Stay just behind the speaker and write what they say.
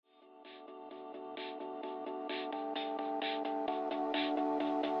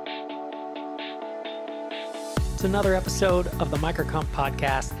It's another episode of the MicroConf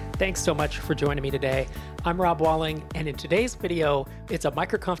podcast. Thanks so much for joining me today. I'm Rob Walling, and in today's video, it's a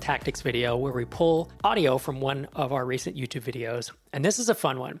MicroConf tactics video where we pull audio from one of our recent YouTube videos. And this is a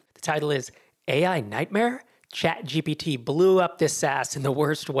fun one. The title is AI Nightmare? ChatGPT blew up this SaaS in the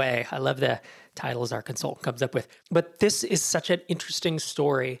worst way. I love the titles our consultant comes up with. But this is such an interesting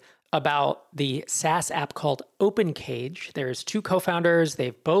story about the SaaS app called OpenCage. There's two co-founders.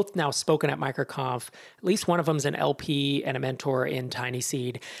 They've both now spoken at MicroConf. At least one of them's an LP and a mentor in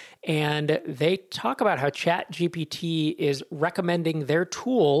TinySeed. And they talk about how ChatGPT is recommending their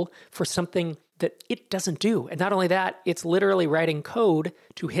tool for something that it doesn't do. And not only that, it's literally writing code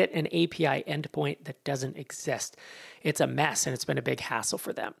to hit an API endpoint that doesn't exist. It's a mess, and it's been a big hassle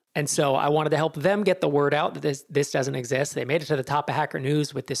for them. And so I wanted to help them get the word out that this doesn't exist. They made it to the top of Hacker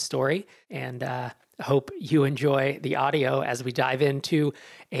News with this story, and I hope you enjoy the audio as we dive into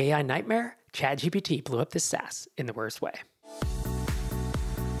AI Nightmare. ChatGPT blew up this SaaS in the worst way.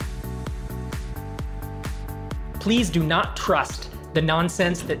 Please do not trust the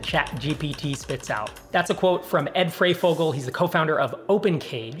nonsense that ChatGPT spits out. That's a quote from Ed Freifogel. He's the co-founder of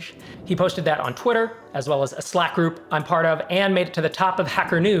OpenCage. He posted that on Twitter, as well as a Slack group I'm part of, and made it to the top of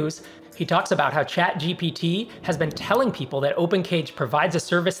Hacker News. He talks about how ChatGPT has been telling people that OpenCage provides a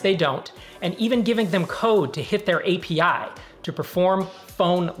service they don't, and even giving them code to hit their API to perform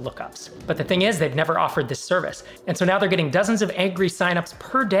phone lookups. But the thing is, they've never offered this service. And so now they're getting dozens of angry signups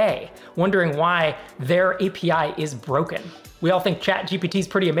per day, wondering why their API is broken. We all think ChatGPT is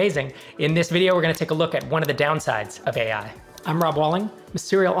pretty amazing. In this video, we're gonna take a look at one of the downsides of AI. I'm Rob Walling, I'm a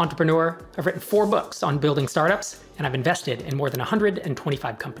serial entrepreneur. I've written 4 books on building startups, and I've invested in more than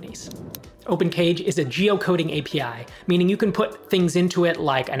 125 companies. OpenCage is a geocoding API, meaning you can put things into it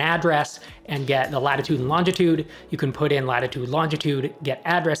like an address and get the latitude and longitude. You can put in latitude, longitude, get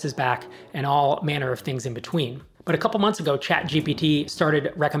addresses back, and all manner of things in between. But a couple months ago, ChatGPT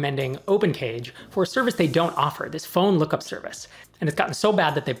started recommending OpenCage for a service they don't offer, this phone lookup service. And it's gotten so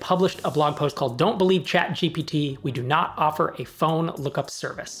bad that they published a blog post called "Don't Believe ChatGPT, We Do Not Offer a Phone Lookup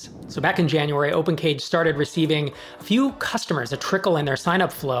Service." So back in January, OpenCage started receiving a few customers, a trickle in their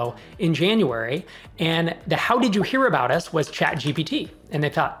sign-up flow in January. And the "How did you hear about us?" was ChatGPT. And they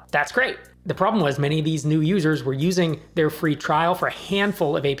thought, that's great. The problem was many of these new users were using their free trial for a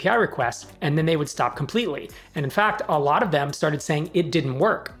handful of API requests, and then they would stop completely. And in fact, a lot of them started saying it didn't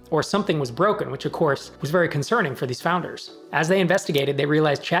work or something was broken, which of course was very concerning for these founders. As they investigated, they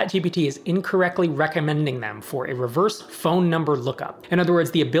realized ChatGPT is incorrectly recommending them for a reverse phone number lookup. In other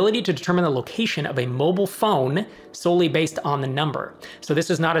words, the ability to determine the location of a mobile phone solely based on the number. So this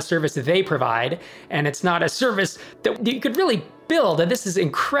is not a service that they provide, and it's not a service that you could really build, and this is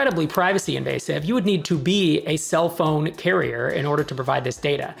incredibly privacy invasive. You would need to be a cell phone carrier in order to provide this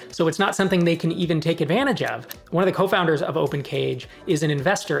data. So it's not something they can even take advantage of. One of the co-founders of OpenCage is an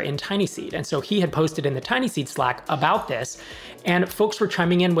investor in TinySeed, and so he had posted in the TinySeed Slack about this, and folks were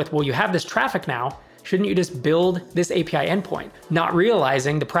chiming in with, well, you have this traffic now, shouldn't you just build this API endpoint? Not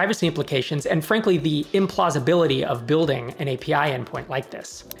realizing the privacy implications and frankly, the implausibility of building an API endpoint like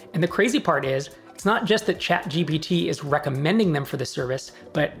this. And the crazy part is, it's not just that ChatGPT is recommending them for the service,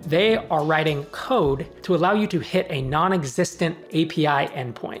 but they are writing code to allow you to hit a non-existent API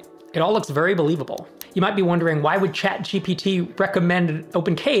endpoint. It all looks very believable. You might be wondering, why would ChatGPT recommend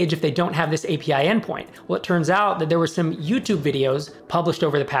OpenCage if they don't have this API endpoint? Well, it turns out that there were some YouTube videos published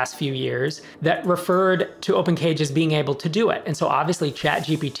over the past few years that referred to OpenCage as being able to do it. And so obviously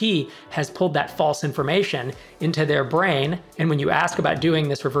ChatGPT has pulled that false information into their brain. And when you ask about doing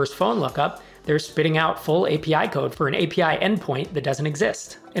this reverse phone lookup, they're spitting out full API code for an API endpoint that doesn't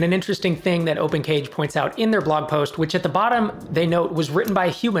exist. And an interesting thing that OpenCage points out in their blog post, which at the bottom they note was written by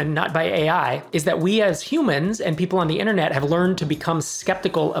a human, not by AI, is that we as humans and people on the internet have learned to become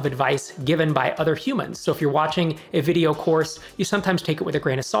skeptical of advice given by other humans. So if you're watching a video course, you sometimes take it with a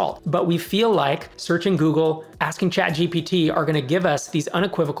grain of salt. But we feel like searching Google, asking ChatGPT are gonna give us these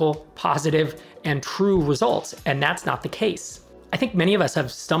unequivocal, positive, and true results, and that's not the case. I think many of us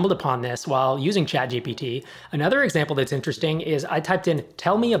have stumbled upon this while using ChatGPT. Another example that's interesting is I typed in,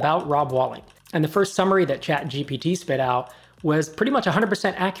 "Tell me about Rob Walling." And the first summary that ChatGPT spit out was pretty much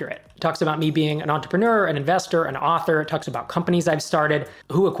 100% accurate. It talks about me being an entrepreneur, an investor, an author. It talks about companies I've started,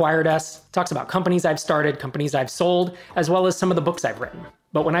 who acquired us. It talks about companies I've started, companies I've sold, as well as some of the books I've written.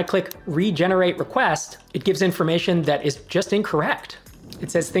 But when I click regenerate request, it gives information that is just incorrect. It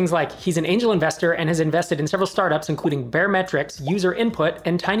says things like, he's an angel investor and has invested in several startups, including Baremetrics, User Input,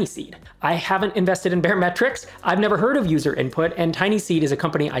 and TinySeed. I haven't invested in Baremetrics. I've never heard of User Input, and TinySeed is a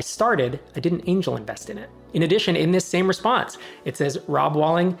company I started. I didn't angel invest in it. In addition, in this same response, it says Rob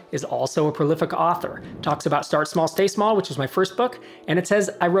Walling is also a prolific author. Talks about Start Small, Stay Small, which was my first book. And it says,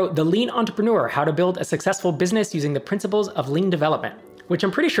 I wrote The Lean Entrepreneur, How to Build a Successful Business Using the Principles of Lean Development, which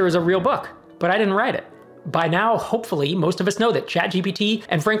I'm pretty sure is a real book, but I didn't write it. By now, hopefully, most of us know that ChatGPT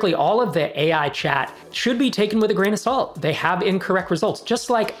and frankly, all of the AI chat should be taken with a grain of salt. They have incorrect results, just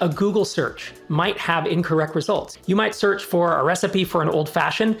like a Google search might have incorrect results. You might search for a recipe for an old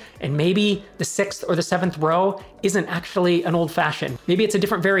fashioned, and maybe the 6th or the 7th row isn't actually an old fashioned. Maybe it's a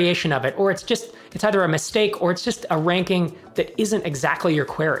different variation of it, or it's either a mistake or it's just a ranking that isn't exactly your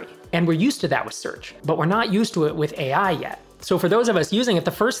query. And we're used to that with search, but we're not used to it with AI yet. So for those of us using it,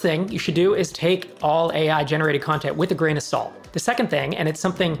 the first thing you should do is take all AI generated content with a grain of salt. The second thing, and it's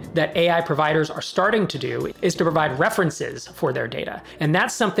something that AI providers are starting to do, is to provide references for their data. And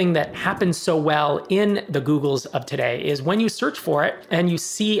that's something that happens so well in the Googles of today, is when you search for it and you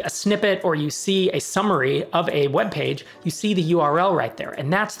see a snippet or you see a summary of a web page, you see the URL right there.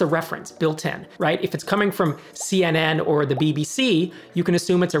 And that's the reference built in, right? If it's coming from CNN or the BBC, you can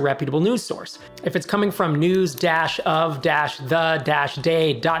assume it's a reputable news source. If it's coming from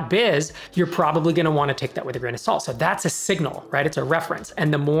news-of-the-day.biz, you're probably going to want to take that with a grain of salt. So that's a signal, right? It's a reference.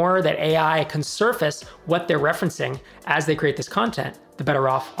 And the more that AI can surface what they're referencing as they create this content, the better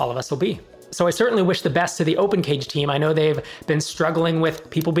off all of us will be. So I certainly wish the best to the OpenCage team. I know they've been struggling with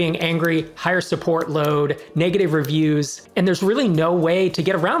people being angry, higher support load, negative reviews, and there's really no way to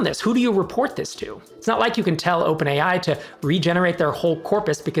get around this. Who do you report this to? It's not like you can tell OpenAI to regenerate their whole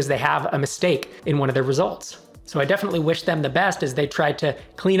corpus because they have a mistake in one of their results. So I definitely wish them the best as they try to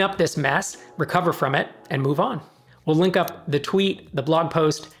clean up this mess, recover from it, and move on. We'll link up the tweet, the blog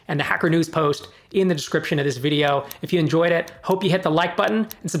post, and the Hacker News post in the description of this video. If you enjoyed it, hope you hit the like button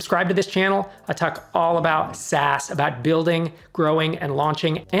and subscribe to this channel. I talk all about SaaS, about building, growing, and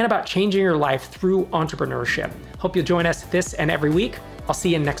launching, and about changing your life through entrepreneurship. Hope you'll join us this and every week. I'll see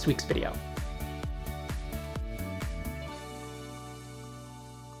you in next week's video.